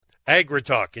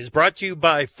AgriTalk is brought to you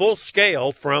by Full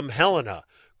Scale from Helena.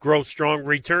 Grow strong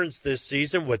returns this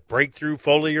season with breakthrough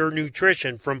foliar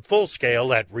nutrition from Full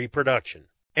Scale at Reproduction.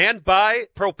 And by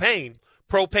Propane.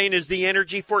 Propane is the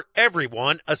energy for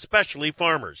everyone, especially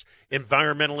farmers.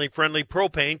 Environmentally friendly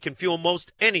propane can fuel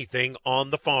most anything on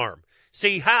the farm.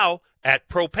 See how at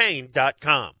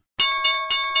propane.com.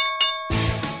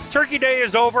 Turkey Day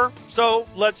is over, so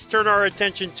let's turn our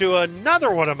attention to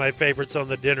another one of my favorites on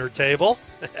the dinner table.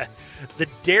 The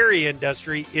dairy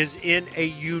industry is in a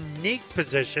unique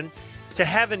position to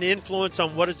have an influence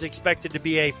on what is expected to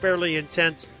be a fairly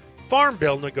intense farm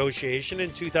bill negotiation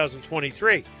in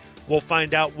 2023. We'll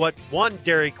find out what one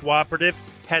dairy cooperative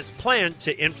has planned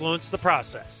to influence the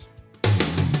process.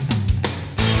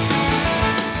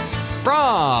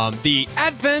 From the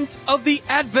advent of the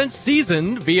Advent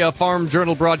season via Farm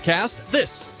Journal broadcast,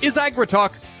 this is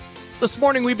AgriTalk. This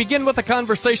morning we begin with a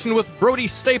conversation with Brody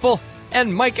Staple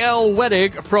and Mike L.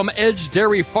 Wedig from Edge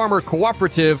Dairy Farmer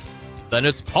Cooperative. Then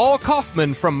it's Paul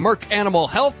Kaufman from Merck Animal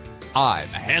Health. I'm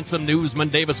handsome newsman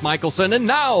Davis Michelson, and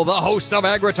now the host of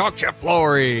AgriTalk, Jeff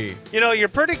Flory. You know, you're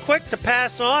pretty quick to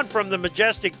pass on from the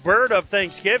majestic bird of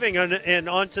Thanksgiving and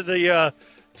on to the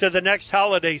next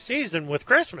holiday season with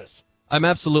Christmas. I'm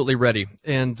absolutely ready,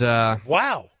 and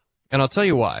wow. And I'll tell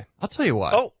you why.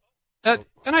 Oh, and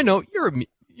I know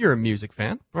you're a music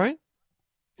fan, right?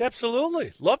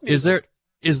 Absolutely, love music.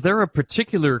 Is there a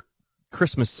particular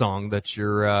Christmas song that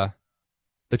you're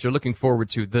looking forward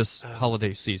to this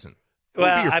holiday season? What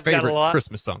would be your favorite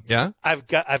Christmas song? Yeah, I've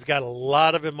got a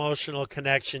lot of emotional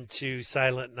connection to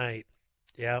Silent Night.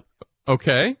 Yeah.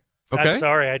 Okay. I'm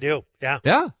sorry, I do. Yeah.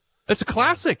 Yeah. It's a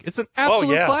classic. It's an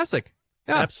absolute classic.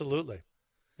 Yeah. Absolutely.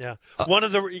 Yeah. One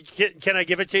of the can I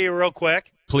give it to you real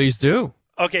quick? Please do.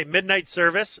 Okay, Midnight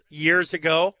Service years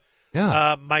ago.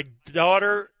 Yeah. My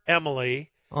daughter Emily.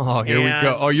 Oh, here we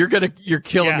go. Oh, you're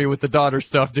killing me with the daughter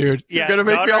stuff, dude. Yeah, you're gonna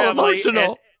make me all Emily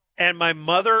emotional. And my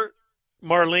mother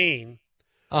Marlene,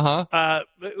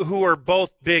 who are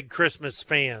both big Christmas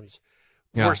fans,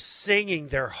 were singing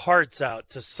their hearts out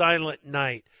to Silent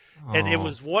Night. And it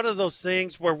was one of those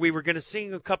things where we were going to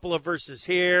sing a couple of verses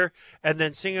here and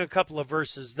then sing a couple of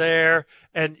verses there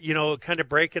and, you know, kind of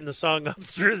breaking the song up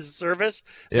through the service.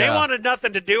 Yeah. They wanted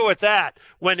nothing to do with that.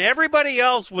 When everybody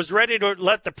else was ready to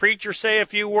let the preacher say a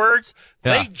few words,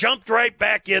 they jumped right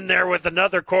back in there with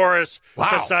another chorus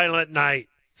to Silent Night.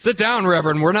 Sit down,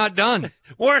 Reverend. We're not done.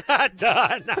 We're not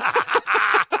done.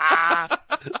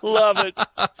 Love it.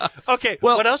 Okay,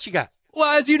 well, what else you got?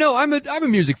 Well, as you know, I'm a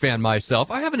music fan myself.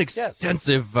 I have an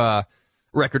extensive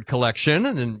record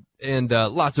collection and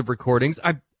lots of recordings.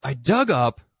 I dug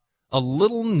up a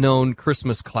little known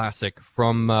Christmas classic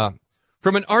from an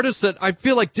artist that I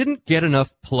feel like didn't get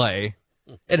enough play.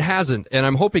 It hasn't, and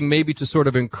I'm hoping maybe to sort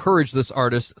of encourage this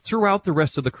artist throughout the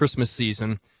rest of the Christmas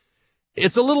season.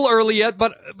 It's a little early yet,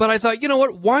 but I thought, you know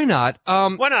what? Why not?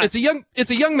 Why not? It's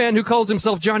a young man who calls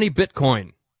himself Johnny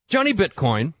Bitcoin. Johnny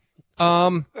Bitcoin.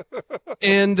 Let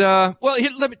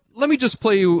me just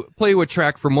play you a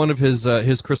track from one of his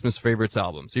Christmas favorites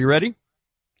albums. Are you ready?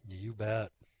 You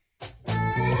bet.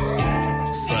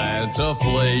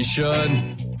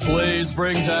 Santaflation, please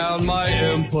bring down my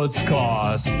inputs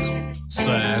costs.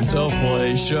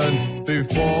 Santaflation,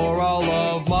 before all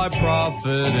of my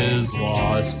profit is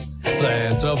lost.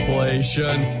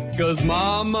 Santaflation, 'cause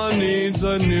mama needs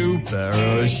a new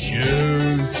pair of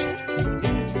shoes.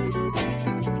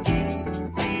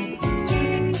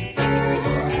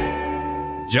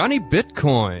 Johnny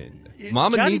Bitcoin.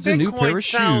 Mama Johnny needs Bitcoin a new pair of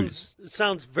shoes.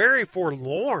 Sounds very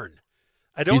forlorn.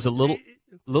 He's a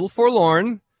little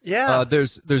forlorn. Yeah.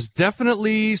 There's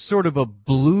definitely sort of a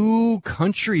blue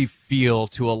country feel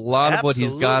to a lot of what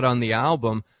he's got on the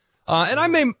album. And I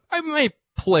may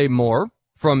play more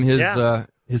from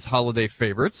his holiday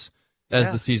favorites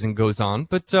as the season goes on.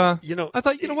 But I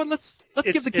thought, you know what, let's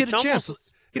give the kid a chance.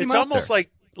 It's almost like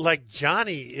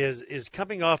Johnny is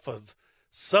coming off of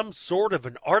some sort of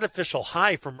an artificial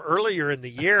high from earlier in the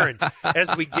year, and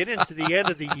as we get into the end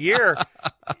of the year,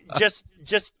 just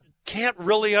can't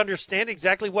really understand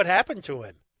exactly what happened to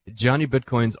him. Johnny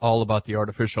Bitcoin's all about the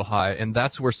artificial high, and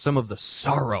that's where some of the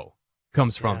sorrow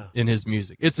comes from in his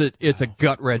music. It's a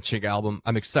gut-wrenching album.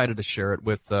 I'm excited to share it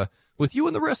with you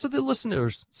and the rest of the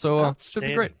listeners. So should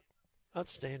be great.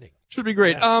 Outstanding. Should be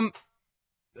great. Yeah.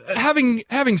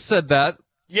 Having said that,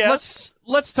 yes.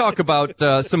 Let's talk about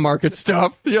some market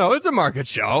stuff. You know, it's a market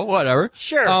show, whatever.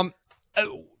 Sure.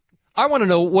 I want to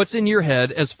know what's in your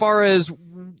head as far as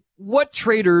what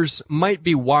traders might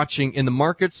be watching in the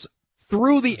markets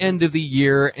through the end of the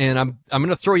year, and I'm going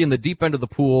to throw you in the deep end of the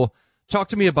pool. Talk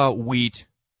to me about wheat.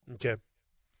 Okay.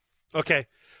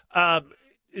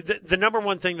 The number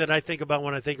one thing that I think about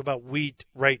when I think about wheat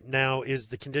right now is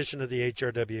the condition of the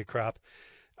HRW crop.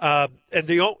 And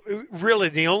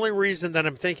the only reason that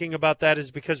I'm thinking about that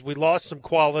is because we lost some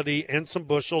quality and some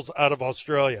bushels out of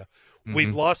Australia. Mm-hmm.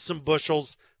 We've lost some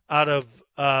bushels out of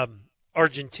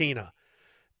Argentina.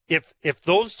 If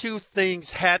those two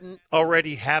things hadn't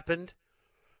already happened,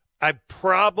 I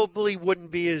probably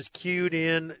wouldn't be as cued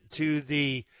in to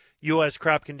the U.S.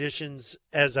 crop conditions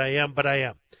as I am, but I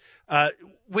am.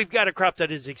 We've got a crop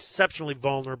that is exceptionally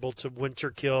vulnerable to winter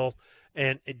kill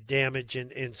and damage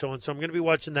and so on. So I'm going to be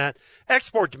watching that.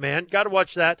 Export demand, got to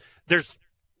watch that. There's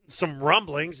some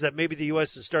rumblings that maybe the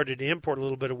U.S. has started to import a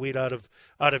little bit of wheat out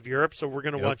of Europe, so we're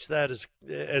going to watch that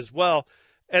as well.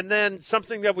 And then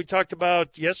something that we talked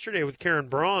about yesterday with Karen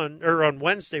Braun, or on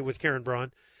Wednesday with Karen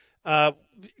Braun,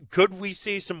 could we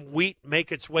see some wheat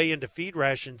make its way into feed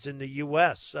rations in the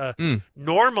U.S.?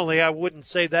 Normally, I wouldn't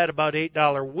say that about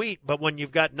 $8 wheat, but when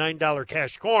you've got $9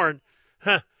 cash corn,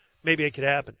 maybe it could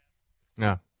happen.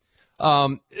 Yeah.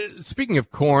 Speaking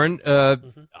of corn,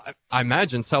 I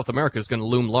imagine South America is going to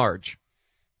loom large.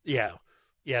 Yeah.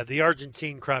 Yeah, the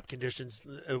Argentine crop conditions,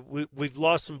 we've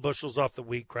lost some bushels off the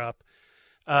wheat crop.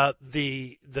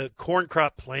 The corn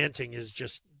crop planting is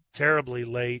just terribly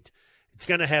late. It's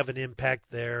going to have an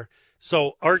impact there.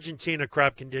 So Argentina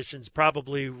crop conditions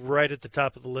probably right at the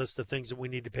top of the list of things that we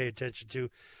need to pay attention to.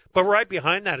 But right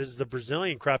behind that is the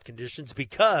Brazilian crop conditions,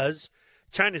 because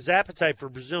China's appetite for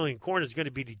Brazilian corn is going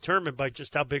to be determined by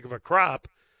just how big of a crop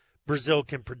Brazil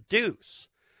can produce.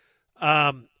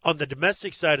 On the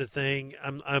domestic side of thing,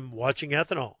 I'm watching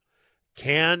ethanol.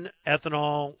 Can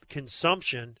ethanol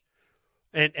consumption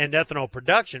and ethanol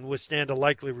production withstand a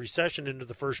likely recession into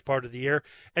the first part of the year?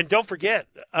 And don't forget,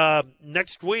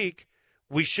 next week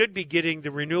we should be getting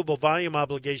the renewable volume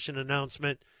obligation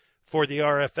announcement for the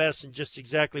RFS and just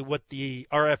exactly what the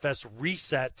RFS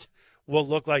reset will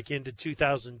look like into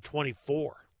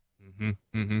 2024.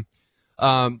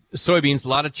 Soybeans, a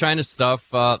lot of China stuff,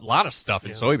 a lot of stuff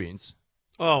in soybeans.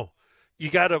 Oh, you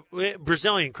got to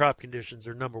Brazilian crop conditions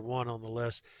are number one on the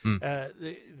list.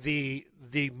 The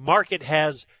market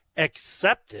has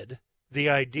accepted the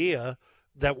idea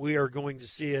that we are going to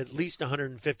see at least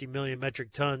 150 million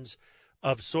metric tons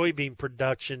of soybean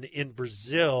production in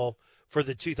Brazil for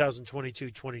the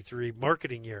 2022-23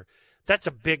 marketing year. That's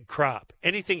a big crop.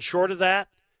 Anything short of that,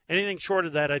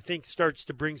 I think starts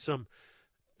to bring some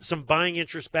buying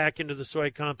interest back into the soy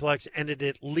complex, and it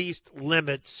at least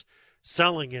limits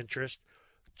selling interest.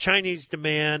 Chinese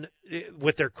demand,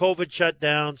 with their COVID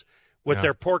shutdowns, with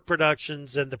their pork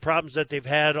productions and the problems that they've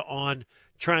had on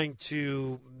trying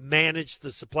to manage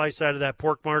the supply side of that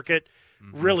pork market,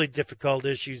 really difficult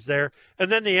issues there.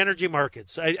 And then the energy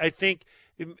markets. I think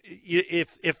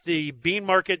if the bean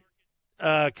market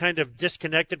kind of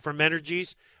disconnected from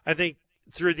energies, I think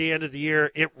through the end of the year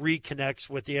it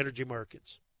reconnects with the energy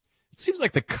markets. It seems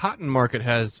like the cotton market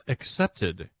has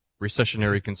accepted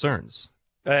recessionary concerns.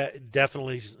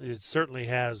 Definitely, it certainly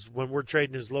has. When we're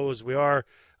trading as low as we are,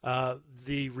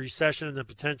 the recession and the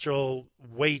potential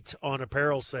weight on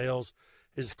apparel sales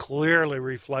is clearly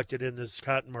reflected in this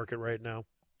cotton market right now.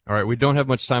 All right, we don't have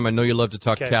much time. I know you love to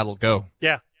talk cattle. Go.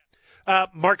 Yeah.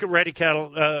 Market-ready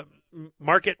cattle,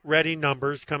 market-ready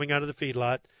numbers coming out of the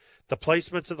feedlot, the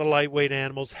placements of the lightweight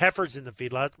animals, heifers in the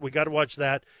feedlot. We got to watch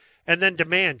that. And then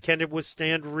demand, can it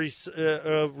withstand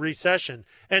recession?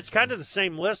 And it's kind of the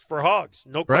same list for hogs,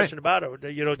 no question about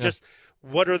it. Just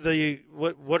what are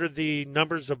the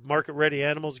numbers of market-ready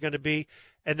animals going to be?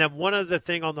 And then one other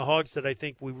thing on the hogs that I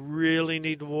think we really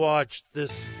need to watch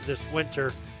this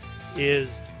winter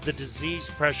is the disease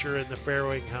pressure in the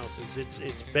farrowing houses.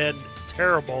 It's been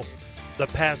terrible the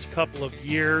past couple of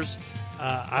years.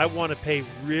 I want to pay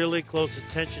really close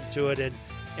attention to it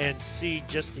and see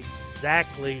just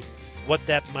exactly what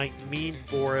that might mean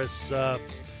for us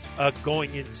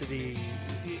going into the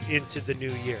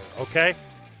new year. Okay?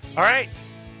 All right.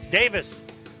 Davis.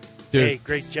 Dude. Hey,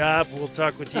 great job. We'll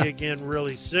talk with you again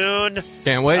really soon.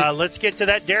 Can't wait. Let's get to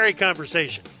that dairy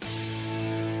conversation.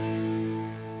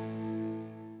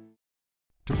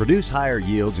 To produce higher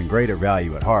yields and greater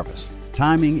value at harvest,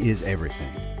 timing is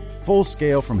everything. Full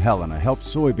Scale from Helena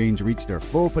helps soybeans reach their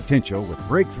full potential with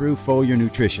breakthrough foliar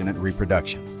nutrition and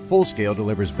reproduction. Full Scale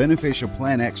delivers beneficial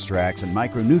plant extracts and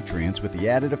micronutrients with the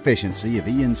added efficiency of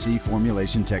ENC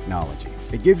formulation technology.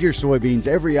 It gives your soybeans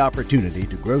every opportunity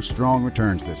to grow strong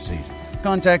returns this season.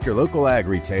 Contact your local ag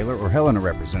retailer or Helena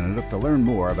representative to learn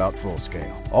more about Full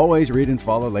Scale. Always read and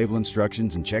follow label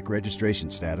instructions and check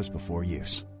registration status before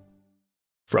use.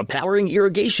 From powering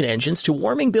irrigation engines to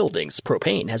warming buildings,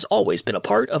 propane has always been a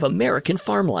part of American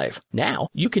farm life. Now,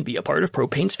 you can be a part of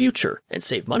propane's future and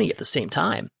save money at the same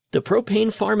time. The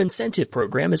Propane Farm Incentive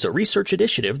Program is a research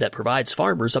initiative that provides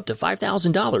farmers up to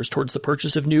 $5,000 towards the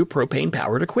purchase of new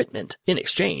propane-powered equipment. In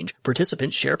exchange,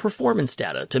 participants share performance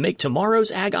data to make tomorrow's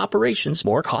ag operations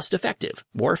more cost-effective,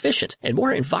 more efficient, and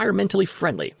more environmentally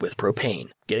friendly with propane.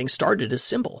 Getting started is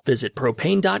simple. Visit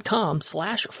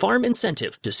propane.com/farm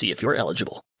incentive to see if you're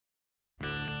eligible.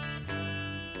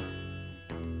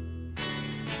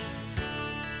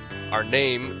 Our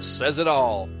name says it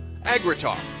all.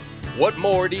 AgriTalk. What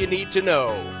more do you need to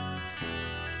know?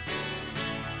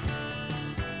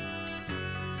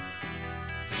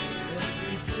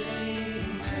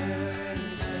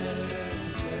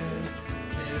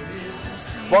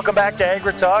 Welcome back to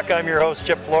AgriTalk. I'm your host,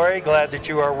 Chip Flory. Glad that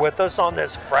you are with us on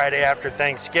this Friday after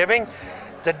Thanksgiving.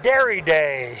 It's a dairy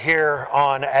day here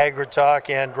on AgriTalk,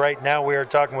 and right now we are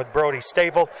talking with Brody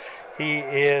Staple. He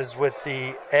is with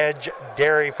the Edge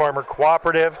Dairy Farmer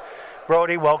Cooperative.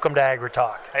 Brody, welcome to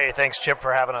AgriTalk. Hey, thanks, Chip,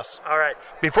 for having us. All right.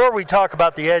 Before we talk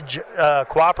about the Edge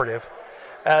Cooperative,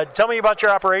 tell me about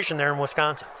your operation there in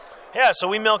Wisconsin. Yeah, so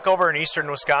we milk over in eastern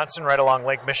Wisconsin, right along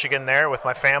Lake Michigan there with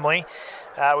my family.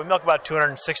 We milk about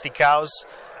 260 cows.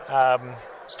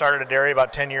 Started a dairy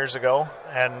about 10 years ago,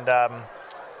 and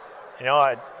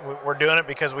we're doing it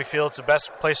because we feel it's the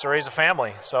best place to raise a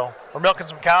family. So we're milking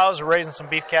some cows, we're raising some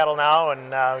beef cattle now,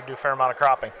 and we do a fair amount of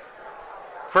cropping.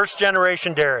 First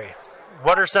generation dairy.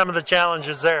 What are some of the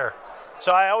challenges there?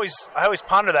 So I always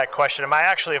ponder that question. Am I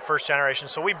actually a first generation?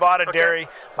 So we bought a dairy.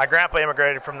 My grandpa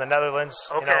immigrated from the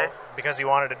Netherlands, because he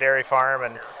wanted a dairy farm,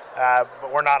 and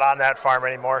but we're not on that farm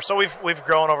anymore. So we've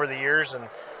grown over the years, and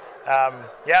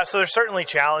so there's certainly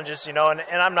challenges, and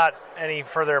I'm not any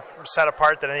further set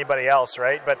apart than anybody else,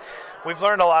 right? But we've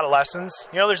learned a lot of lessons.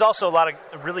 There's also a lot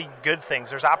of really good things.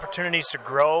 There's opportunities to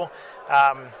grow.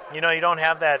 You don't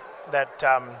have that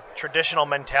traditional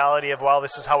mentality of, well,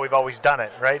 this is how we've always done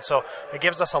it, right? So it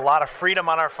gives us a lot of freedom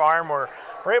on our farm. We're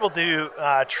able to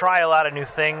try a lot of new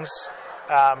things.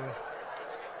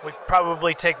 We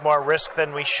probably take more risk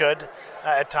than we should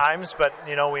at times, but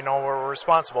we know we're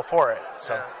responsible for it.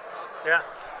 So, yeah.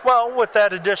 Well, with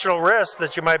that additional risk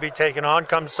that you might be taking on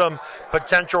comes some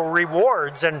potential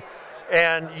rewards, and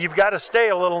you've got to stay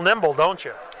a little nimble, don't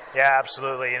you? Yeah,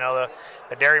 absolutely.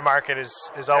 The dairy market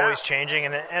is always changing,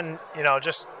 and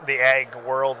just the ag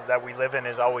world that we live in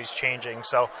is always changing.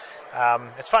 So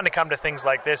it's fun to come to things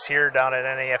like this here down at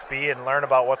NAFB and learn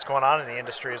about what's going on in the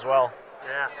industry as well.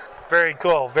 Yeah, very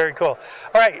cool, very cool.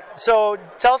 All right, so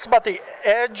tell us about the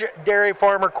Edge Dairy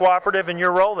Farmer Cooperative and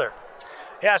your role there.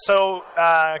 Yeah, so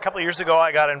a couple of years ago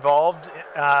I got involved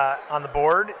on the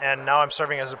board, and now I'm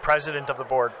serving as the president of the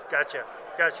board. Gotcha.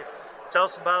 Tell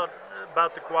us about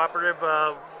the cooperative.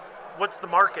 What's the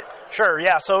market? Sure,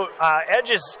 yeah. So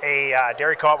Edge is a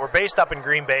dairy co-op. We're based up in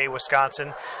Green Bay,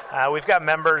 Wisconsin. We've got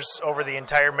members over the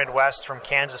entire Midwest, from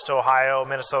Kansas to Ohio,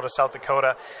 Minnesota, South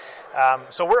Dakota.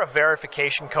 So we're a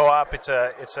verification co-op. It's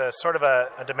a sort of a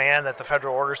demand that the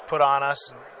federal orders put on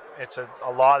us. It's a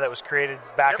law that was created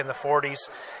back in the 40s.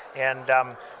 And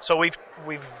so we've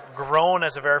grown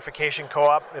as a verification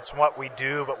co-op. It's what we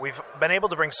do, but we've been able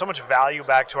to bring so much value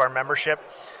back to our membership.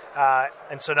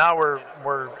 And so now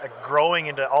we're growing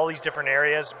into all these different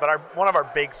areas. But one of our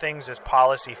big things is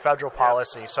policy, federal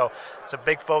policy. So it's a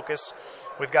big focus.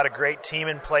 We've got a great team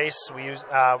in place. We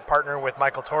partner with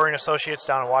Michael Torrey & Associates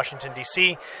down in Washington,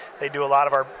 D.C. They do a lot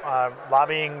of our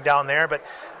lobbying down there. But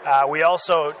we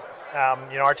also...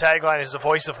 our tagline is the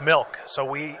voice of milk. So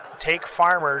we take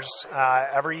farmers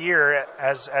every year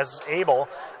as able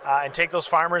and take those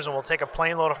farmers, and we'll take a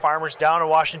plane load of farmers down to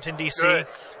Washington, D.C.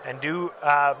 and do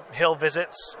hill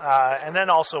visits, and then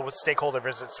also with stakeholder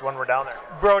visits when we're down there.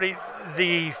 Brody,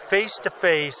 the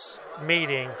face-to-face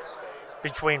meeting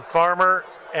between farmer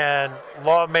and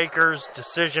lawmakers,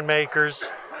 decision makers,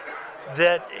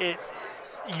 the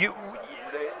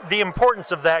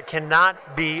importance of that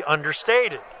cannot be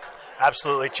understated.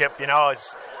 Absolutely, Chip.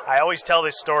 I always tell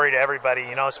this story to everybody,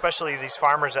 especially these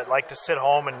farmers that like to sit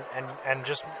home and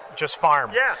just farm.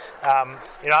 Yeah. I'm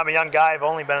a young guy. I've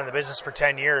only been in the business for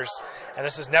 10 years, and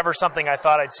this is never something I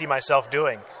thought I'd see myself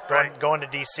doing, going to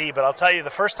D.C. But I'll tell you, the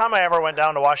first time I ever went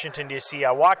down to Washington, D.C.,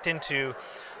 I walked into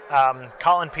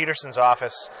Colin Peterson's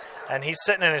office, and he's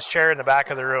sitting in his chair in the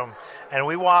back of the room. And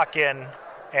we walk in,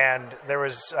 and there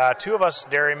was two of us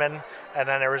dairymen, and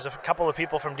then there was a couple of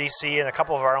people from D.C. and a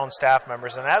couple of our own staff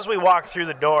members. And as we walked through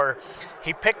the door,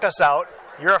 he picked us out.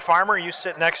 You're a farmer, you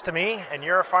sit next to me, and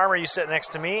you're a farmer, you sit next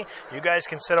to me. You guys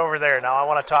can sit over there. Now I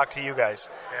want to talk to you guys.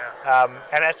 Yeah.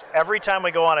 And that's every time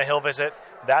we go on a hill visit,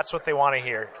 That's what they want to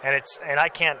hear, and I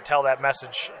can't tell that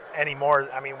message anymore.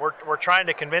 I mean, we're trying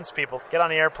to convince people, get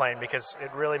on the airplane, because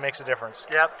it really makes a difference.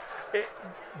 Yep.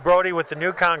 Brody, with the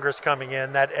new Congress coming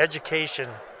in, that education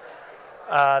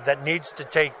that needs to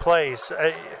take place,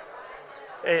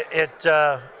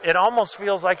 it almost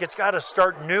feels like it's got to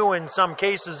start new in some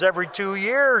cases every 2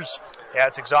 years. Yeah,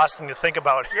 it's exhausting to think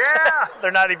about. Yeah.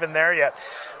 They're not even there yet.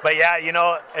 But yeah,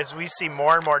 as we see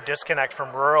more and more disconnect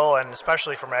from rural and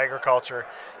especially from agriculture,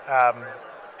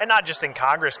 and not just in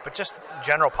Congress, but just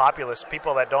general populace,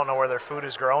 people that don't know where their food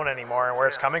is grown anymore and where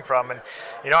it's coming from. And,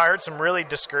 I heard some really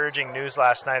discouraging news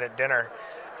last night at dinner,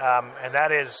 and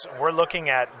that is we're looking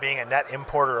at being a net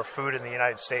importer of food in the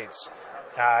United States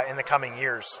in the coming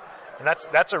years. And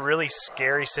that's a really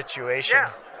scary situation.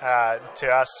 Yeah. To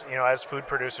us, as food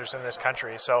producers in this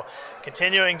country. So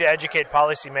continuing to educate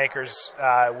policymakers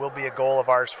will be a goal of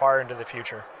ours far into the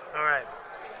future. All right.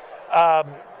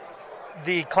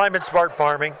 The climate smart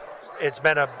farming, it's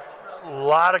been a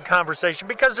lot of conversation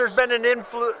because there's been an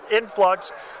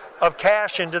influx of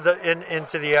cash into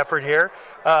the effort here.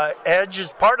 EDGE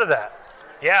is part of that.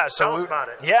 Yeah, Tell us about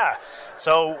it. Yeah.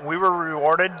 So we were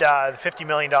rewarded the $50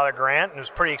 million grant. It was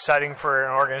pretty exciting for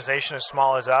an organization as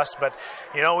small as us. But,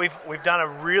 we've done a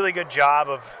really good job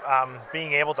of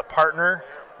being able to partner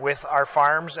with our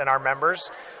farms and our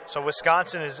members. So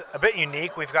Wisconsin is a bit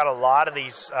unique. We've got a lot of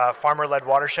these farmer-led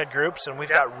watershed groups, and we've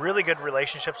got really good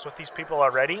relationships with these people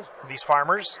already, these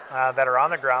farmers that are on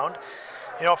the ground.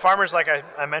 Farmers, like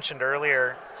I mentioned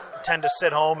earlier, tend to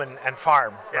sit home and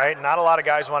farm, right? Not a lot of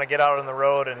guys want to get out on the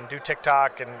road and do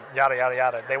TikTok and yada, yada,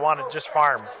 yada. They want to just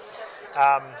farm.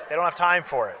 They don't have time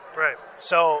for it. Right.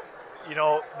 So,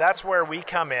 that's where we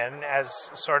come in as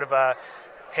sort of a,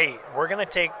 hey, we're going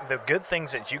to take the good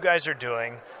things that you guys are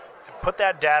doing, put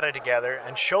that data together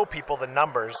and show people the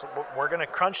numbers. We're going to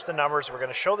crunch the numbers, we're going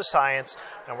to show the science,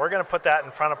 and we're going to put that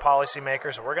in front of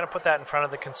policymakers, and we're going to put that in front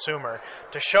of the consumer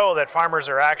to show that farmers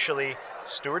are actually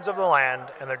stewards of the land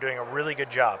and they're doing a really good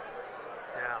job.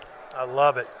 Yeah, I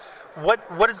love it.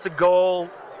 What is the goal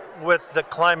with the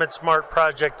Climate Smart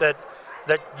project that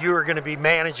you are going to be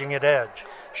managing at EDGE?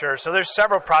 Sure. So there's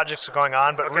several projects going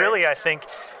on, but really I think,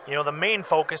 the main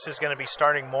focus is going to be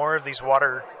starting more of these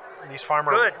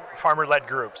farmer-led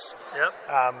groups. Yep.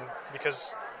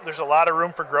 Because there's a lot of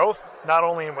room for growth, not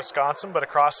only in Wisconsin, but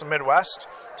across the Midwest,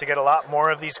 to get a lot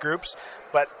more of these groups,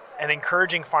 and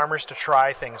encouraging farmers to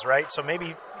try things, right? So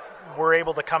maybe we're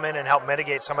able to come in and help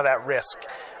mitigate some of that risk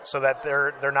so that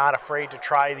they're not afraid to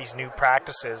try these new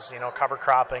practices, cover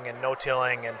cropping and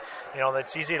no-tilling, and,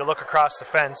 it's easy to look across the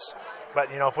fence. But,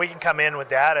 if we can come in with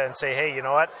data and say, hey, you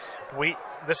know what,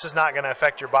 this is not going to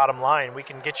affect your bottom line. We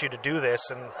can get you to do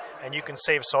this, and you can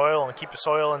save soil and keep the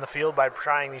soil in the field by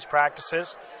trying these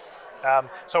practices.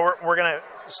 So we're going to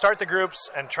start the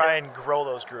groups and try and grow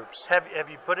those groups. Have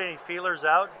you put any feelers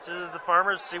out to the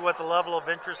farmers, see what the level of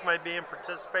interest might be in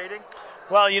participating?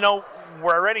 Well,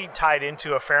 we're already tied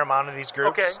into a fair amount of these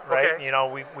groups, right?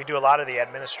 Okay. We do a lot of the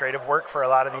administrative work for a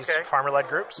lot of these farmer-led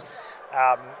groups.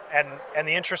 And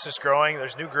the interest is growing.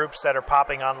 There's new groups that are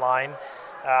popping online.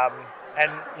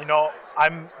 And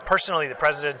I'm personally the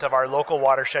president of our local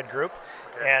watershed group.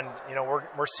 And,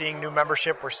 we're seeing new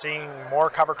membership. We're seeing more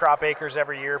cover crop acres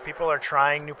every year. People are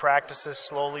trying new practices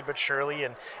slowly but surely.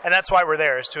 And that's why we're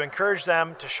there, is to encourage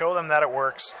them, to show them that it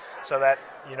works, so that,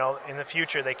 in the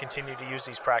future they continue to use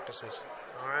these practices.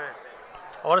 All right.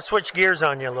 I want to switch gears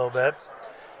on you a little bit.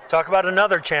 Talk about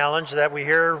another challenge that we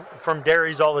hear from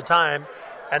dairies all the time,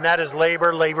 and that is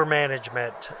labor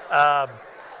management.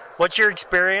 What's your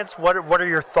experience? What are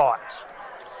your thoughts?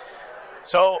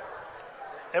 So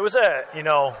it was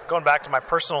going back to my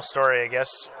personal story, I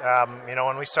guess,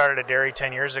 when we started a dairy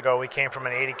 10 years ago, we came from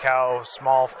an 80-cow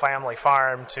small family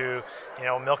farm to,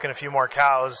 milking a few more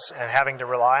cows and having to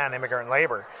rely on immigrant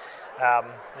labor.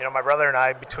 My brother and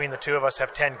I, between the two of us,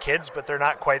 have 10 kids, but they're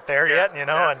not quite there yet,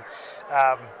 and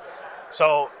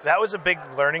so that was a big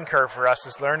learning curve for us,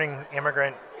 is learning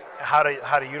how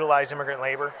to utilize immigrant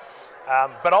labor,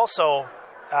 but also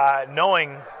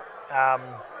knowing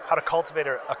how to cultivate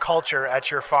a culture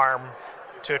at your farm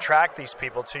to attract these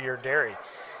people to your dairy.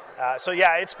 So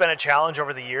it's been a challenge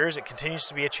over the years. It continues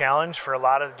to be a challenge for a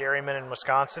lot of dairymen in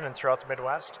Wisconsin and throughout the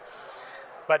Midwest.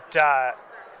 But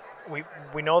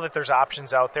we know that there's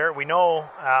options out there. We know,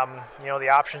 the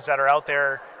options that are out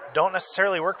there don't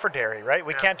necessarily work for dairy, right?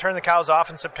 We can't turn the cows off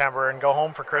in September and go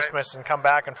home for Christmas and come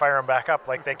back and fire them back up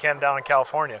like they can down in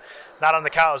California. Not on the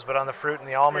cows, but on the fruit and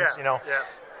the almonds,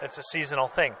 It's a seasonal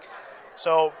thing.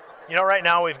 So, right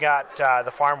now we've got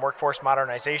the Farm Workforce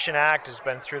Modernization Act has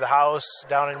been through the House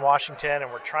down in Washington,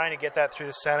 and we're trying to get that through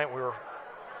the Senate. We were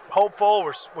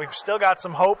hopeful. We've still got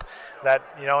some hope that,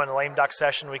 in a lame duck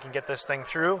session we can get this thing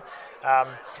through.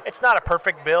 It's not a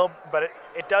perfect bill, but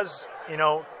it does,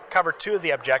 cover two of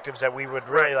the objectives that we would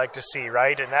really like to see,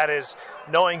 right? And that is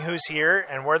knowing who's here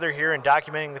and where they're here and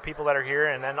documenting the people that are here,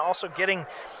 and then also getting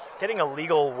a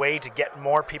legal way to get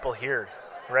more people here,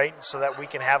 right? So that we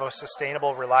can have a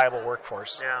sustainable, reliable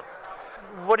workforce. Yeah.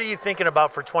 What are you thinking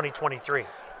about for 2023?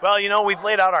 Well, we've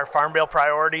laid out our Farm Bill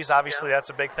priorities. Obviously, that's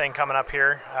a big thing coming up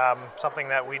here, something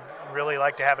that we'd really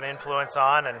like to have an influence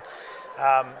on. And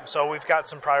so we've got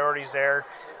some priorities there.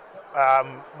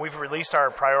 We've released our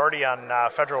priority on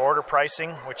federal order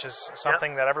pricing, which is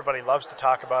something that everybody loves to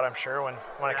talk about, I'm sure, when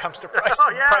it comes to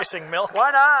pricing milk.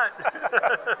 Why not?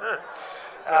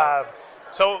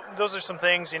 So those are some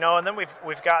things, and then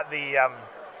we've got the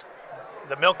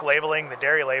milk labeling, the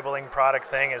dairy labeling product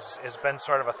thing has been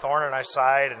sort of a thorn in our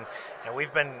side, and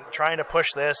we've been trying to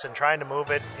push this and trying to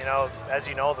move it. As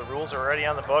you know, the rules are already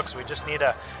on the books. We just need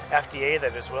a FDA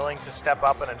that is willing to step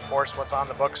up and enforce what's on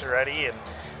the books already, and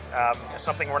it's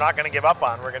something we're not going to give up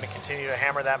on. We're going to continue to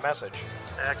hammer that message.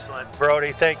 Excellent.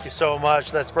 Brody, thank you so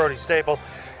much. That's Brody Staple,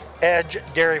 Edge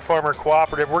Dairy Farmer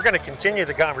Cooperative. We're going to continue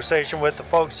the conversation with the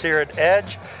folks here at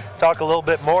Edge, talk a little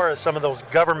bit more of some of those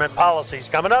government policies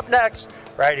coming up next,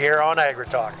 right here on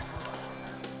AgriTalk.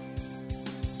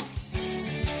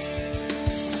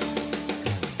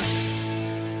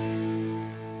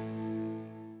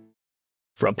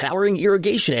 From powering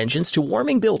irrigation engines to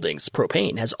warming buildings,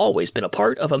 propane has always been a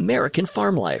part of American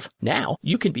farm life. Now,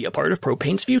 you can be a part of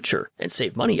propane's future and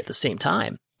save money at the same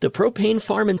time. The Propane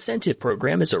Farm Incentive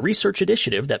Program is a research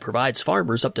initiative that provides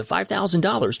farmers up to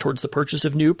 $5,000 towards the purchase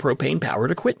of new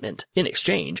propane-powered equipment. In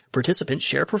exchange, participants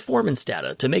share performance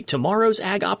data to make tomorrow's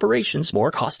ag operations more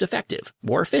cost-effective,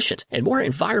 more efficient, and more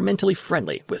environmentally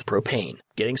friendly with propane.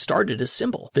 Getting started is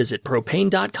simple. Visit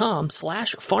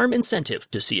propane.com/farm incentive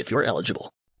to see if you're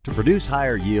eligible. To produce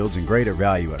higher yields and greater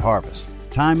value at harvest,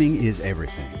 timing is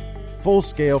everything. Full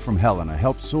Scale from Helena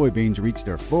helps soybeans reach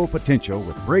their full potential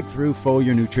with breakthrough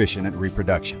foliar nutrition and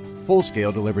reproduction. Full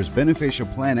Scale delivers beneficial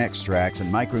plant extracts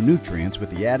and micronutrients with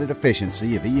the added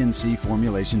efficiency of ENC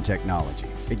formulation technology.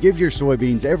 It gives your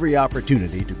soybeans every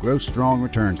opportunity to grow strong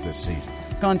returns this season.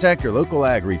 Contact your local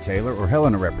ag retailer or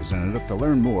Helena representative to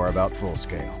learn more about Full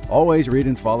Scale. Always read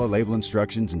and follow label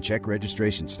instructions and check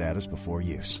registration status before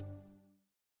use.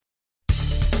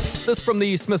 This from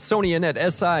the Smithsonian at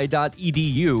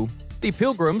si.edu. The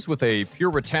Pilgrims, with a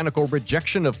puritanical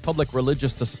rejection of public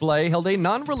religious display, held a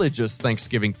non-religious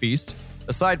Thanksgiving feast,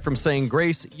 aside from saying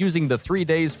grace, using the 3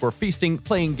 days for feasting,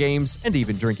 playing games, and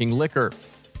even drinking liquor.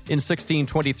 In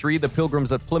 1623, the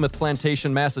Pilgrims at Plymouth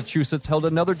Plantation, Massachusetts, held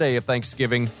another day of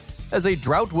Thanksgiving. As a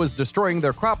drought was destroying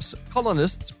their crops,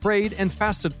 colonists prayed and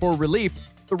fasted for relief.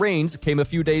 The rains came a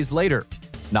few days later.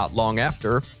 Not long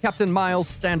after, Captain Miles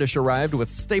Standish arrived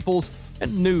with staples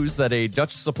and news that a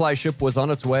Dutch supply ship was on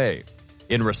its way.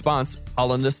 In response,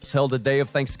 colonists held a day of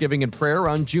Thanksgiving and prayer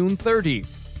on June 30.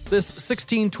 This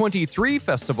 1623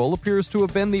 festival appears to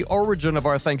have been the origin of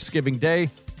our Thanksgiving Day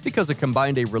because it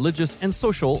combined a religious and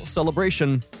social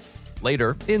celebration.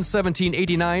 Later, in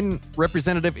 1789,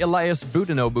 Representative Elias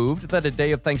Boudinot moved that a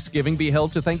day of Thanksgiving be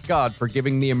held to thank God for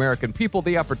giving the American people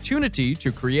the opportunity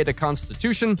to create a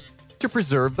constitution to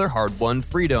preserve their hard-won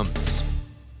freedoms.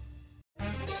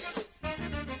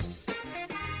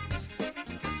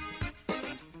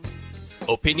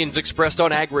 Opinions expressed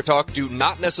on AgriTalk do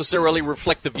not necessarily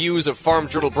reflect the views of Farm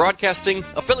Journal Broadcasting,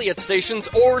 affiliate stations,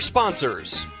 or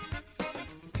sponsors.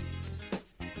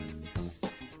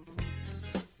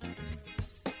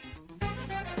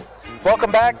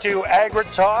 Welcome back to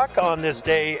AgriTalk on this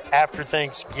day after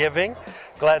Thanksgiving.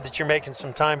 Glad that you're making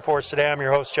some time for us today. I'm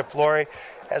your host, Chip Flory.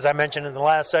 As I mentioned in the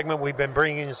last segment, we've been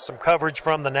bringing you some coverage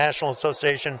from the National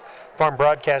Association Farm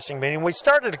Broadcasting meeting. We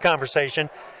started a conversation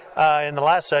in the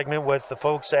last segment with the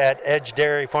folks at Edge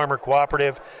Dairy Farmer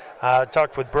Cooperative.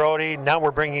 Talked with Brody. Now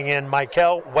we're bringing in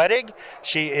Michael Wettig.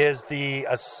 She is the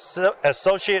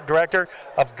Associate Director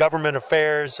of Government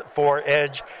Affairs for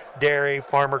Edge Dairy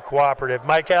Farmer Cooperative.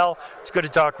 Michael, it's good to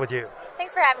talk with you.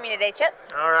 Thanks for having me today, Chip.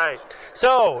 All right.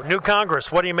 So, new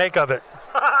Congress, what do you make of it?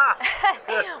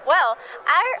 Well,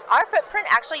 our footprint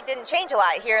actually didn't change a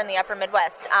lot here in the Upper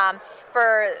Midwest.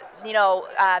 For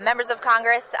members of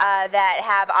Congress that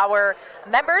have our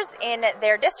members in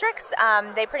their districts,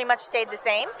 they pretty much stayed the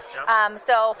same. Yep.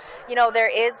 So there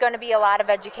is going to be a lot of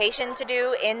education to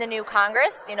do in the new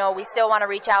Congress. We still want to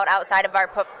reach out outside of our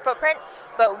footprint,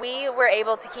 but we were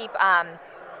able to keep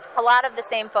a lot of the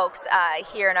same folks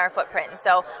here in our footprint.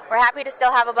 So we're happy to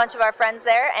still have a bunch of our friends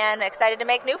there and excited to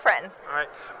make new friends. All right.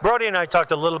 Brody and I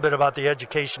talked a little bit about the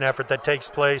education effort that takes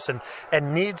place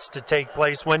and needs to take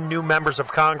place when new members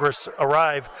of Congress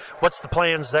arrive. What's the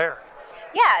plans there?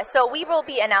 Yeah, so we will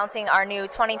be announcing our new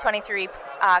 2023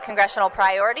 congressional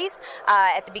priorities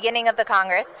at the beginning of the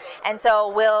Congress. And so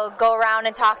we'll go around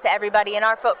and talk to everybody in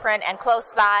our footprint and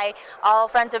close by, all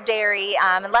friends of dairy,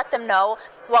 and let them know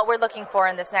what we're looking for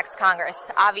in this next Congress.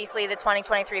 Obviously, the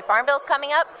 2023 Farm Bill is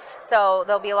coming up, so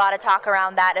there'll be a lot of talk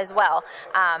around that as well.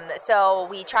 So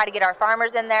we try to get our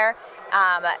farmers in there,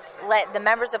 let the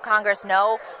members of Congress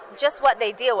know just what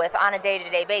they deal with on a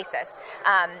day-to-day basis.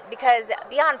 Because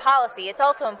beyond policy, it's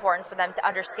also important for them to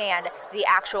understand the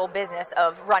actual business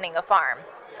of running a farm.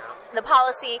 The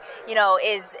policy,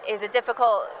 is a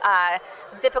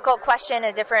difficult question,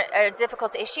 a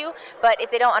difficult issue. But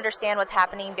if they don't understand what's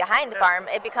happening behind the farm,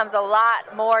 it becomes a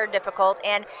lot more difficult,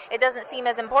 and it doesn't seem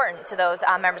as important to those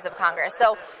members of Congress.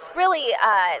 So, really,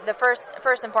 the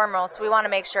first and foremost, we want to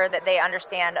make sure that they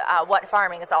understand what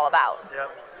farming is all about.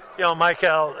 Yep.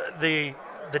 Michael, the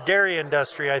dairy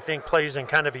industry, I think, plays in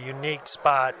kind of a unique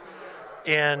spot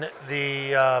in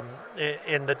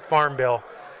the Farm Bill,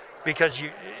 because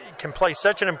you can play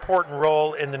such an important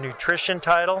role in the nutrition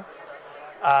title,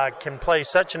 can play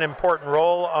such an important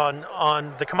role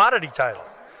on the commodity title.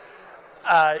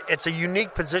 It's a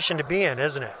unique position to be in,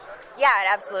 isn't it? Yeah, it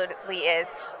absolutely is.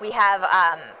 We have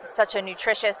such a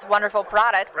nutritious, wonderful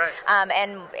product, right.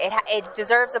 And it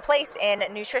deserves a place in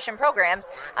nutrition programs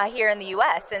here in the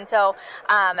U.S. And so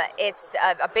it's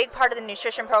a big part of the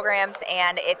nutrition programs,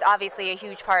 and it's obviously a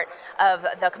huge part of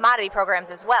the commodity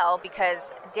programs as well, because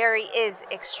dairy is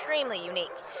extremely unique.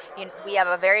 We have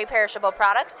a very perishable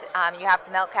product. You have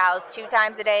to milk cows 2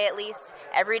 times a day at least,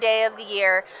 every day of the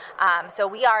year. So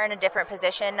we are in a different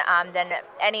position than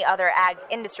any other ag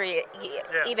industry,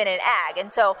 even in ag.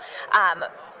 And so,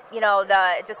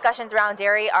 the discussions around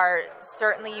dairy are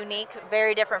certainly unique,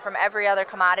 very different from every other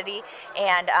commodity.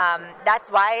 And that's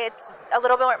why it's a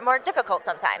little bit more difficult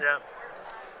sometimes. Yeah.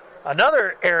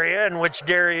 Another area in which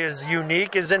dairy is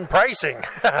unique is in pricing.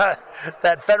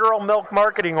 That federal milk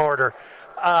marketing order.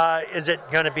 Is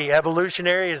it going to be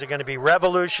evolutionary? Is it going to be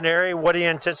revolutionary? What do you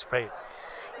anticipate?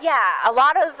 Yeah, a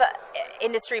lot of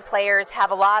industry players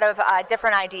have a lot of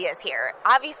different ideas here.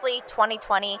 Obviously,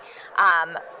 2020,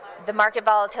 the market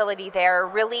volatility there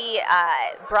really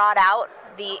brought out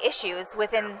the issues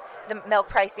within the milk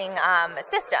pricing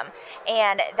system.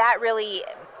 And that really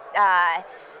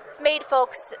made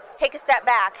folks take a step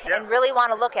back and really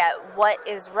want to look at what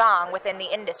is wrong within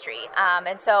the industry.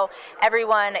 And so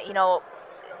everyone,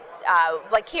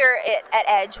 like here at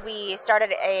Edge, we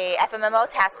started a FMMO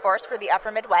task force for the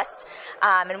Upper Midwest,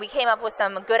 and we came up with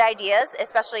some good ideas,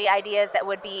 especially ideas that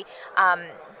would be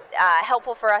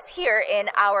helpful for us here in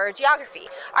our geography.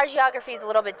 Our geography is a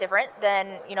little bit different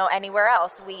than anywhere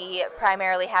else. We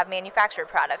primarily have manufactured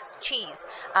products, cheese.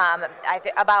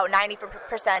 About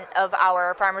 90% of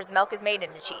our farmers' milk is made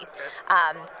into cheese.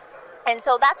 And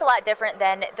so that's a lot different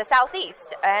than the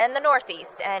Southeast and the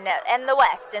Northeast and the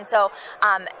West. And so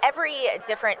every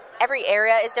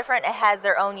area is different. It has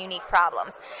their own unique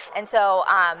problems. And so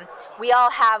we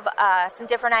all have some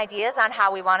different ideas on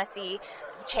how we want to see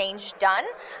change done.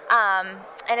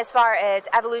 And as far as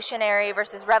evolutionary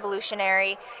versus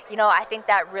revolutionary, I think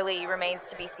that really remains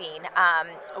to be seen.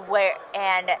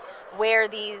 Where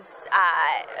these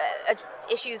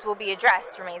issues will be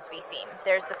addressed remains to be seen.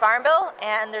 There's the Farm Bill,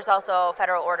 and there's also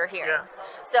federal order hearings.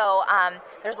 Yeah. So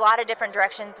there's a lot of different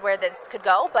directions where this could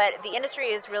go, but the industry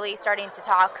is really starting to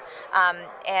talk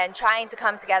and trying to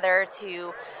come together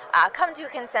to come to a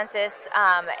consensus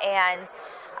and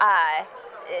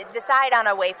decide on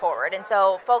a way forward. And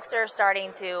so folks are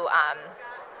starting to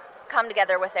come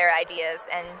together with their ideas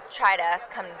and try to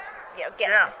come,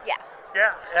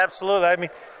 Yeah, absolutely. I mean,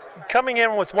 coming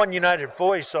in with one united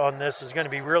voice on this is going to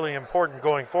be really important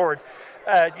going forward.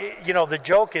 The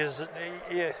joke is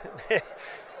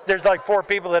there's like 4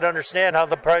 people that understand how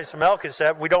the price of milk is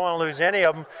set. We don't want to lose any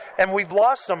of them, and we've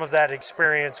lost some of that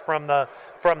experience from the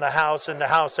House and the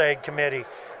House Ag Committee.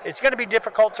 It's going to be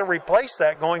difficult to replace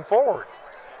that going forward.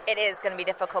 It is going to be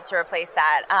difficult to replace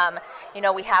that.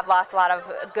 We have lost a lot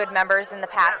of good members in the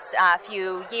past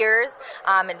few years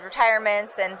in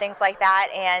retirements and things like that.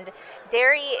 And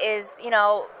dairy is,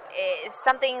 is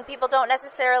something people don't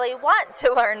necessarily want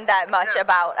to learn that much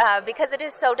about because it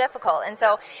is so difficult. And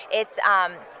so it's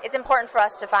important for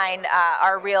us to find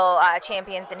our real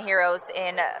champions and heroes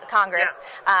in Congress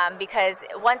because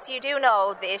once you do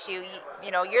know the issue,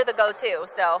 you're the go-to.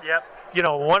 So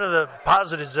one of the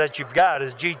positives that you've got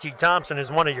is G.T. Thompson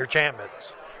is one of your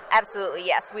champions. Absolutely,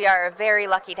 yes. We are very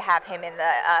lucky to have him in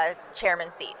the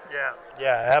chairman's seat. Yeah,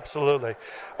 absolutely.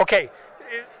 Okay,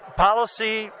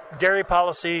 dairy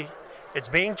policy, it's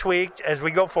being tweaked as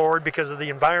we go forward because of the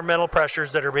environmental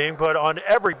pressures that are being put on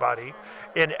everybody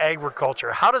in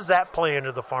agriculture. How does that play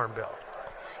into the Farm Bill?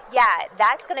 Yeah,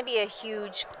 that's going to be a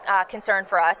huge concern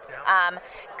for us.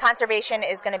 Conservation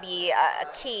is going to be a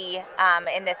key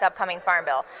in this upcoming Farm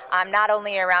Bill, not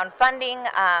only around funding,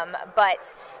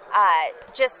 but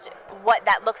just what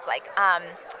that looks like.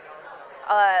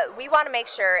 We want to make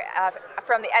sure,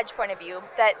 from the EDGE point of view,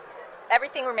 that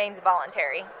everything remains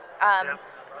voluntary.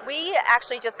 We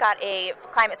actually just got a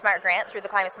Climate Smart grant through the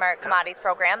Climate Smart Commodities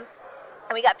Program.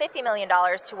 And we got $50 million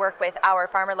to work with our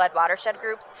farmer-led watershed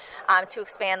groups to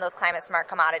expand those climate-smart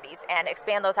commodities and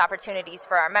expand those opportunities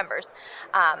for our members.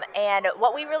 And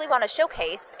what we really want to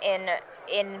showcase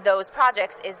in those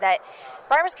projects is that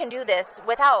farmers can do this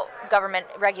without government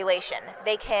regulation.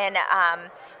 They can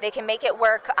make it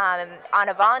work on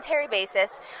a voluntary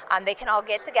basis. They can all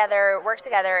get together, work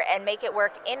together, and make it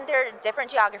work in their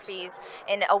different geographies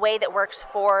in a way that works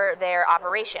for their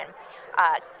operation.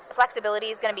 Flexibility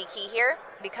is going to be key here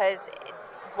because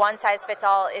one size fits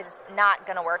all is not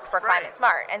going to work for Climate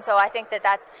Smart. And so I think that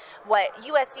that's what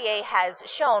USDA has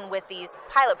shown with these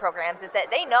pilot programs is that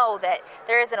they know that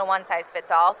there isn't a one size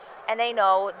fits all, and they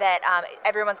know that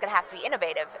everyone's going to have to be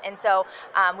innovative. And so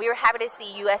we were happy to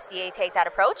see USDA take that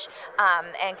approach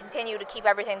and continue to keep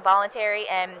everything voluntary,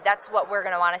 and that's what we're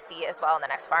going to want to see as well in the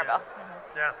next Farm Bill.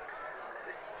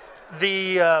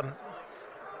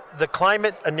 The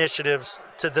climate initiatives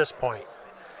to this point,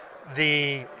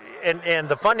 and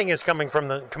the funding is coming from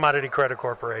the Commodity Credit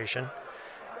Corporation.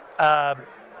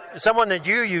 Someone that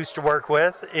you used to work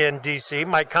with in D.C.,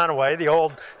 Mike Conaway, the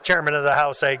old chairman of the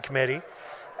House Ag Committee,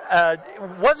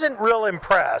 wasn't real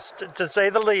impressed, to say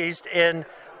the least, in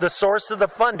the source of the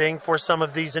funding for some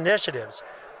of these initiatives.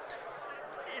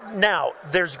 Now,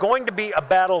 there's going to be a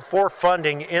battle for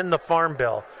funding in the Farm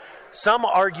Bill. Some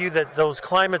argue that those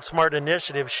climate smart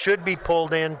initiatives should be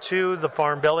pulled into the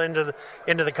Farm Bill, into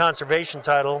the conservation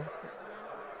title,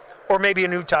 or maybe a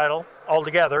new title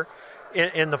altogether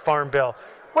in the Farm Bill.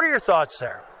 What are your thoughts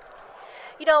there?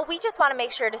 We just want to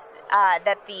make sure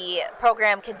that the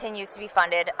program continues to be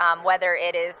funded, whether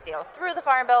it is through the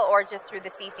Farm Bill or just through the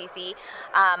CCC.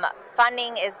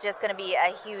 Funding is just going to be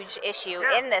a huge issue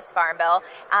in this Farm Bill.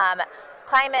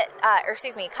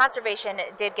 Conservation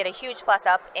did get a huge plus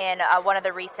up in one of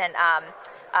the recent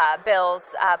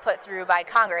bills put through by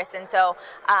Congress, and so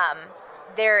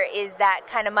there is that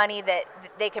kind of money that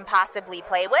they can possibly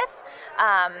play with.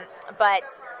 But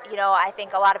I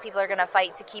think a lot of people are going to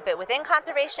fight to keep it within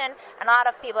conservation, and a lot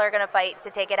of people are going to fight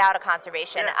to take it out of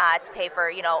conservation to pay for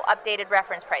updated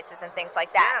reference prices and things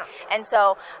like that. And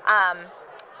so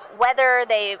whether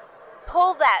they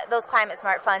pull those climate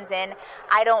smart funds in,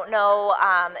 I don't know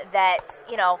that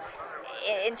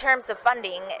in terms of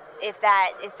funding, if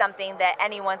that is something that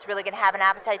anyone's really going to have an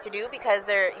appetite to do, because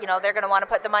they're going to want to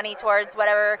put the money towards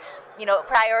whatever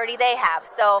priority they have.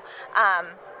 So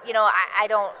I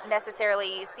don't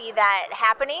necessarily see that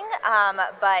happening,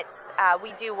 but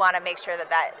we do want to make sure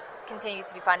that continues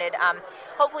to be funded,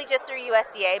 hopefully just through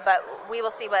USDA, but we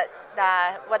will see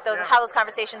how those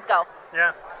conversations go.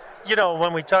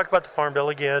 When we talk about the Farm Bill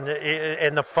again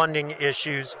and the funding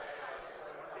issues,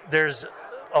 there's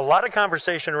a lot of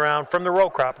conversation around from the row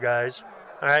crop guys.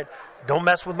 All right, don't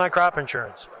mess with my crop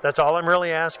insurance. That's all I'm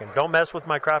really asking. Don't mess with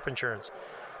my crop insurance.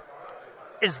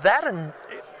 Is that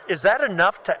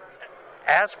enough to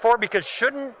ask for? Because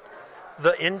shouldn't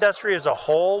the industry as a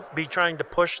whole be trying to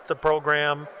push the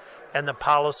program and the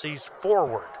policies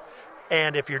forward?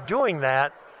 And if you're doing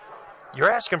that,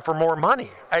 you're asking for more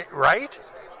money, right?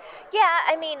 Yeah,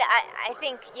 I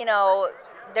think,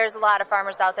 there's a lot of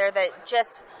farmers out there that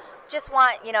just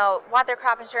want their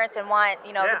crop insurance and want,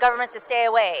 the government to stay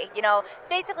away.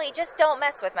 Basically just don't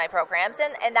mess with my programs,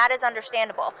 and that is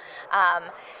understandable.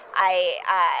 I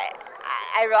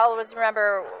always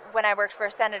remember when I worked for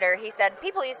a senator, he said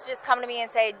people used to just come to me and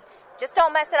say, just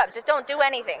don't mess it up. Just don't do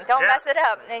anything. Don't mess it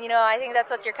up. And, I think that's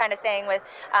what you're kind of saying with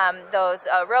those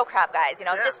row crop guys,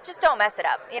 just don't mess it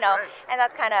up, and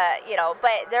that's kind of,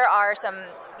 but there are some,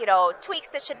 tweaks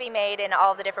that should be made in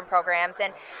all the different programs.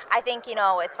 And I think,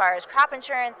 as far as crop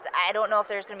insurance, I don't know if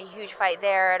there's going to be a huge fight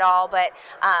there at all, but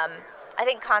I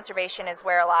think conservation is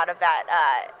where a lot of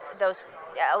that,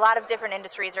 a lot of different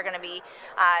industries are going to be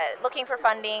looking for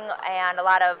funding, and a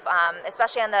lot of,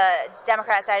 especially on the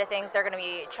Democrat side of things, they're going to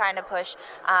be trying to push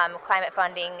climate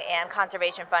funding and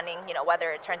conservation funding,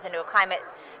 whether it turns into a climate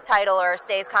title or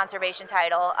stays conservation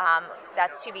title,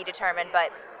 that's to be determined.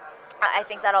 But I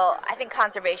think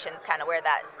conservation is kind of where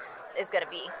that is going to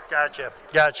be. Gotcha.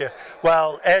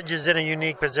 Well, Edge is in a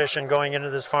unique position going into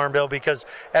this farm bill because,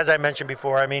 as I mentioned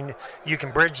before, you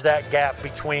can bridge that gap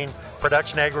between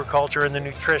production agriculture and the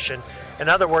nutrition. In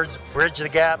other words, bridge the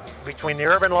gap between the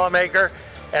urban lawmaker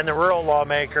and the rural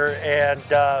lawmaker, and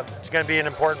it's going to be an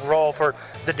important role for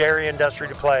the dairy industry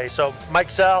to play. So, Mike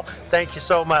Sell, thank you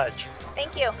so much.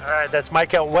 Thank you. All right, that's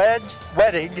Michael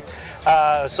Wedig,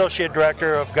 Associate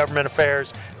Director of Government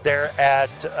Affairs there at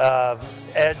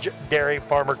Edge Dairy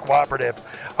Farmer Cooperative.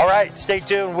 All right, stay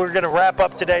tuned. We're going to wrap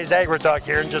up today's AgriTalk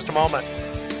here in just a moment.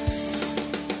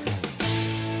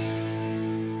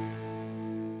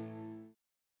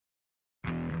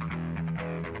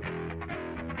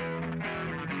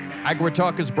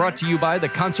 AgriTalk is brought to you by the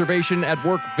Conservation at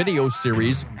Work video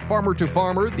series. Farmer to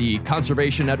Farmer, the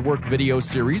Conservation at Work video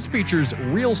series features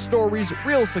real stories,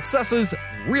 real successes,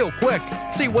 real quick.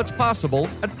 See what's possible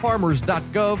at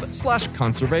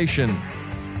farmers.gov/conservation.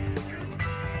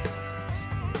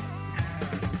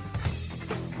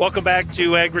 Welcome back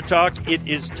to AgriTalk. It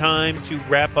is time to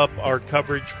wrap up our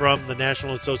coverage from the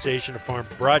National Association of Farm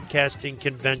Broadcasting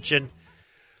Convention.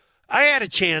 I had a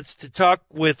chance to talk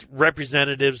with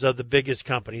representatives of the biggest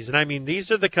companies, and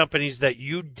these are the companies that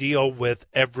you deal with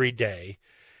every day.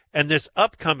 And this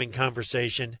upcoming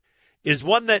conversation is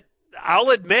one that I'll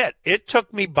admit, it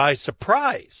took me by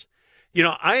surprise.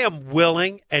 I am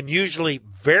willing and usually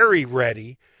very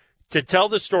ready to tell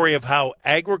the story of how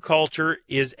agriculture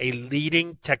is a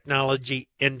leading technology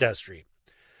industry.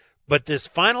 But this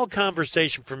final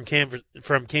conversation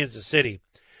from Kansas City,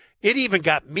 it even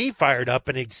got me fired up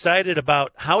and excited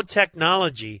about how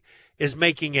technology is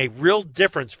making a real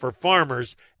difference for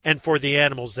farmers and for the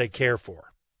animals they care for.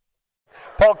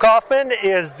 Paul Kaufman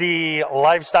is the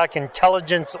livestock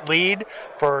intelligence lead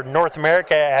for North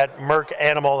America at Merck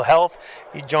Animal Health.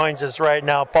 He joins us right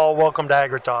now. Paul, welcome to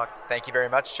AgriTalk. Thank you very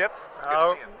much, Chip. It's good to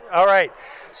see you. All right.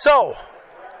 So,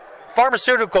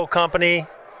 pharmaceutical company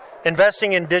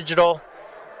investing in digital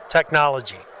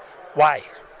technology. Why?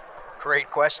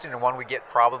 Great question, and one we get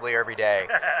probably every day.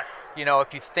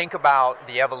 If you think about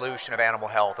the evolution of animal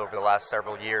health over the last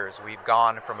several years, we've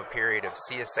gone from a period of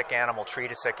see a sick animal,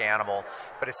 treat a sick animal,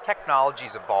 but as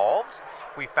technology's evolved,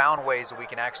 we found ways that we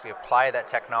can actually apply that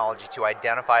technology to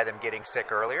identify them getting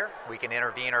sick earlier. We can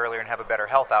intervene earlier and have a better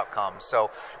health outcome. So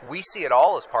we see it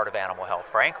all as part of animal health,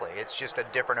 frankly. It's just a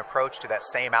different approach to that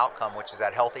same outcome, which is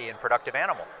that healthy and productive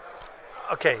animal.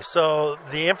 Okay, so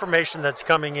the information that's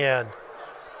coming in,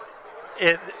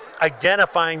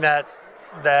 identifying that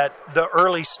the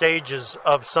early stages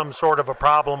of some sort of a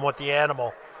problem with the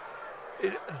animal,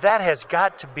 that has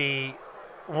got to be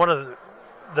one of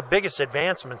the biggest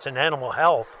advancements in animal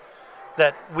health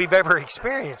that we've ever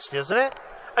experienced, isn't it?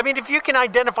 If you can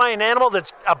identify an animal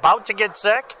that's about to get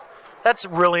sick, that's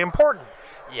really important.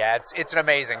 Yeah, it's an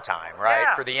amazing time,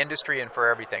 right, for the industry and for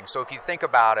everything. So if you think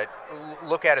about it,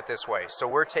 look at it this way. So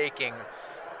we're taking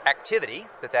activity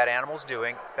that animal's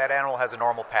doing. That animal has a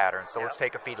normal pattern. So let's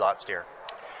take a feedlot steer.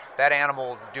 That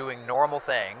animal doing normal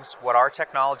things, what our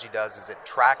technology does is it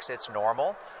tracks its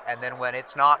normal, and then when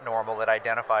it's not normal, it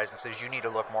identifies and says, you need to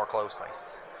look more closely.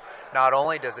 Not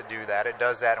only does it do that, it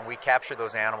does that, and we capture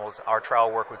those animals, our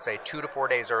trial work would say 2 to 4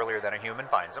 days earlier than a human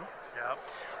finds them. Yep.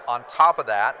 On top of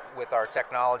that, with our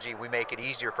technology, we make it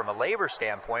easier from a labor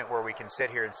standpoint where we can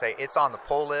sit here and say, it's on the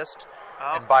pull list.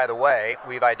 And by the way,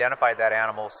 we've identified that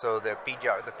animal so the feed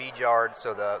yard,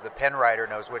 so the pen writer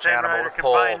knows which animal to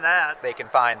pull. They can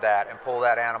find that and pull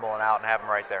that animal out and have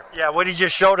them right there. Yeah, what he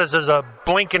just showed us is a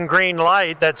blinking green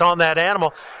light that's on that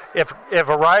animal. If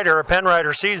a pen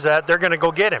writer sees that, they're going to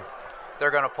go get him.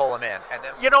 They're going to pull him in. And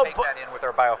then we take that in with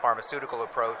our biopharmaceutical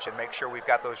approach and make sure we've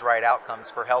got those right outcomes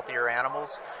for healthier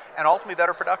animals and ultimately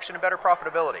better production and better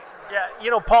profitability. Yeah,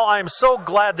 Paul, I am so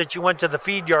glad that you went to the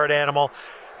feed yard animal,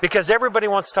 because everybody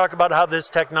wants to talk about how this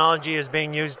technology is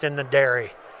being used in the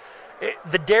dairy.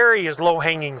 The dairy is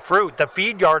low-hanging fruit. The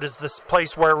feed yard is this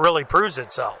place where it really proves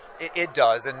itself. It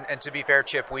does, and to be fair,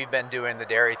 Chip, we've been doing the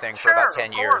dairy thing for about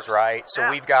 10 years, right? So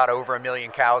we've got over 1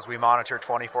 million cows we monitor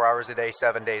 24 hours a day,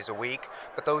 7 days a week.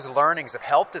 But those learnings have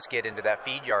helped us get into that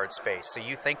feed yard space. So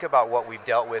you think about what we've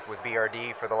dealt with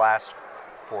BRD for the last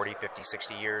 40, 50,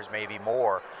 60 years, maybe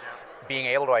more. Being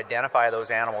able to identify those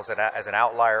animals as an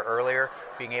outlier earlier,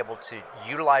 being able to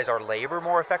utilize our labor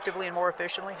more effectively and more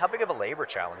efficiently. How big of a labor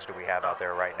challenge do we have out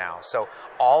there right now? So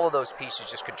all of those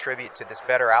pieces just contribute to this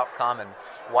better outcome, and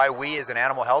why we as an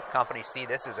animal health company see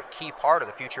this as a key part of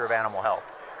the future of animal health.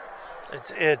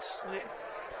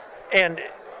 And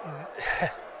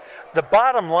the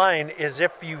bottom line is,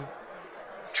 if you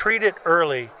treat it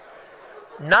early,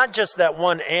 not just that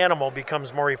one animal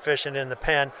becomes more efficient in the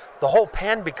pen, the whole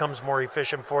pen becomes more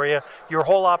efficient for you. Your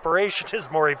whole operation is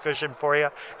more efficient for you.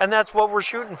 And that's what we're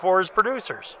shooting for as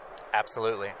producers.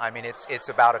 Absolutely. I mean, it's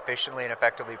about efficiently and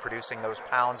effectively producing those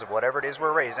pounds of whatever it is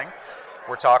we're raising.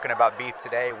 We're talking about beef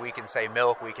today. We can say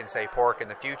milk, we can say pork in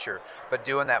the future, but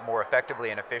doing that more effectively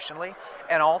and efficiently,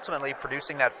 and ultimately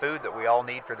producing that food that we all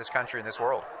need for this country and this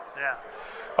world. Yeah.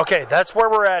 Okay, that's where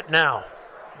we're at now.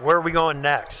 Where are we going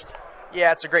next?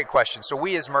 Yeah, it's a great question. So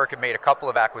we as Merck have made a couple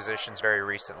of acquisitions very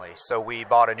recently. So we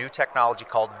bought a new technology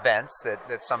called Vents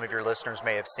that some of your listeners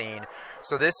may have seen.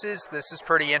 So this is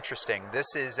pretty interesting.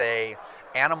 This is a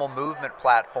animal movement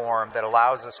platform that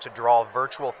allows us to draw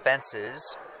virtual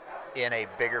fences in a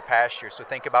bigger pasture. So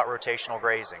think about rotational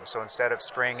grazing. So instead of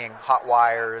stringing hot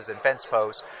wires and fence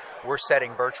posts, we're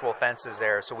setting virtual fences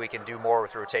there so we can do more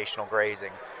with rotational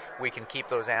grazing. We can keep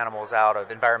those animals out of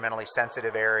environmentally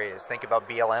sensitive areas. Think about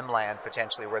BLM land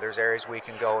potentially, where there's areas we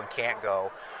can go and can't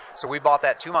go. So we bought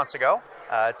that 2 months ago.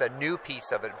 It's a new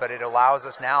piece of it, but it allows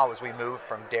us now, as we move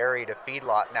from dairy to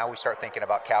feedlot, now we start thinking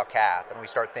about cow-calf, and we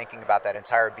start thinking about that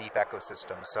entire beef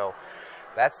ecosystem. So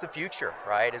that's the future,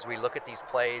 right, as we look at these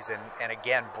plays and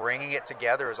again, bringing it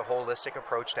together as a holistic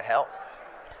approach to health.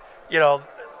 You know,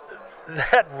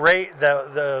 that rate,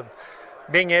 the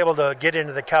being able to get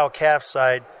into the cow-calf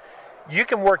side, you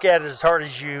can work at it as hard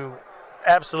as you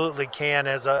absolutely can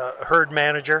as a herd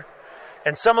manager,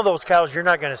 and some of those cows you're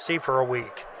not going to see for a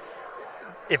week.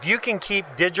 If you can keep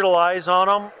digital eyes on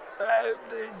them,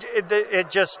 it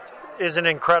just is an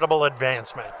incredible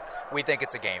advancement. We think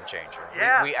it's a game changer.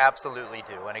 Yeah. We absolutely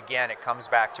do. And again, it comes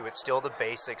back to, it's still the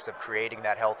basics of creating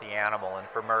that healthy animal. And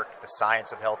for Merck, the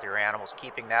science of healthier animals,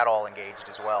 keeping that all engaged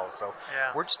as well. So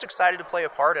we're just excited to play a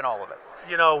part in all of it.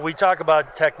 You know, we talk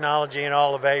about technology and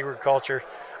all of agriculture.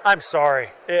 I'm sorry.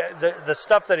 The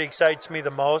stuff that excites me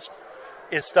the most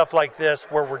is stuff like this,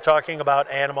 where we're talking about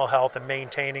animal health and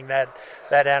maintaining that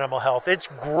animal health. It's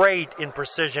great in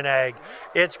precision ag.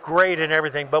 It's great in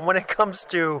everything. But when it comes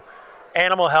to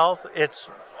animal health, it's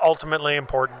ultimately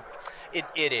important.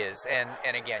 It is, and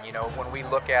again, you know, when we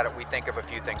look at it, we think of a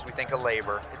few things. We think of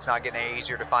labor. It's not getting any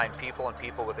easier to find people and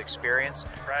people with experience.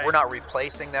 Right. We're not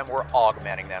replacing them, we're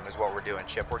augmenting them is what we're doing,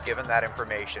 Chip. We're giving that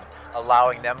information,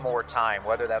 allowing them more time,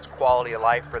 whether that's quality of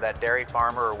life for that dairy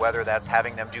farmer or whether that's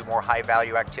having them do more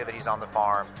high-value activities on the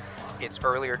farm. It's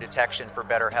earlier detection for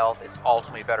better health, it's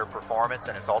ultimately better performance,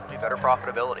 and it's ultimately better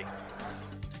profitability.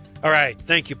 All right,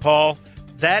 thank you, Paul.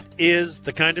 That is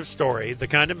the kind of story, the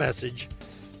kind of message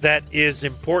that is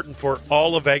important for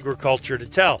all of agriculture to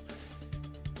tell.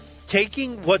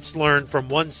 Taking what's learned from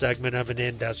one segment of an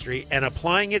industry and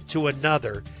applying it to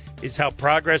another is how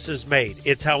progress is made.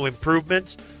 It's how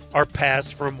improvements are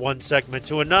passed from one segment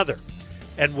to another.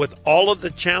 And with all of the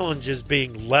challenges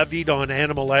being levied on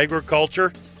animal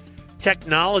agriculture,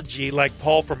 technology like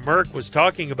Paul from Merck was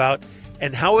talking about,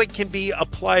 and how it can be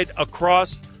applied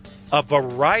across a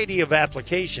variety of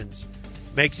applications,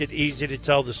 makes it easy to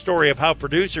tell the story of how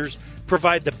producers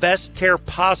provide the best care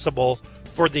possible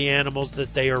for the animals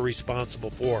that they are responsible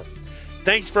for.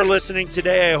 Thanks for listening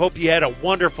today. I hope you had a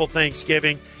wonderful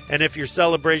Thanksgiving. And if your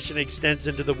celebration extends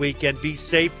into the weekend, be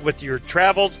safe with your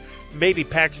travels. Maybe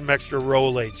pack some extra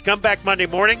Rolaids. Come back Monday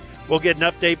morning. We'll get an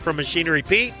update from Machinery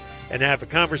Pete and have a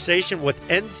conversation with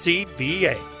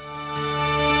NCBA.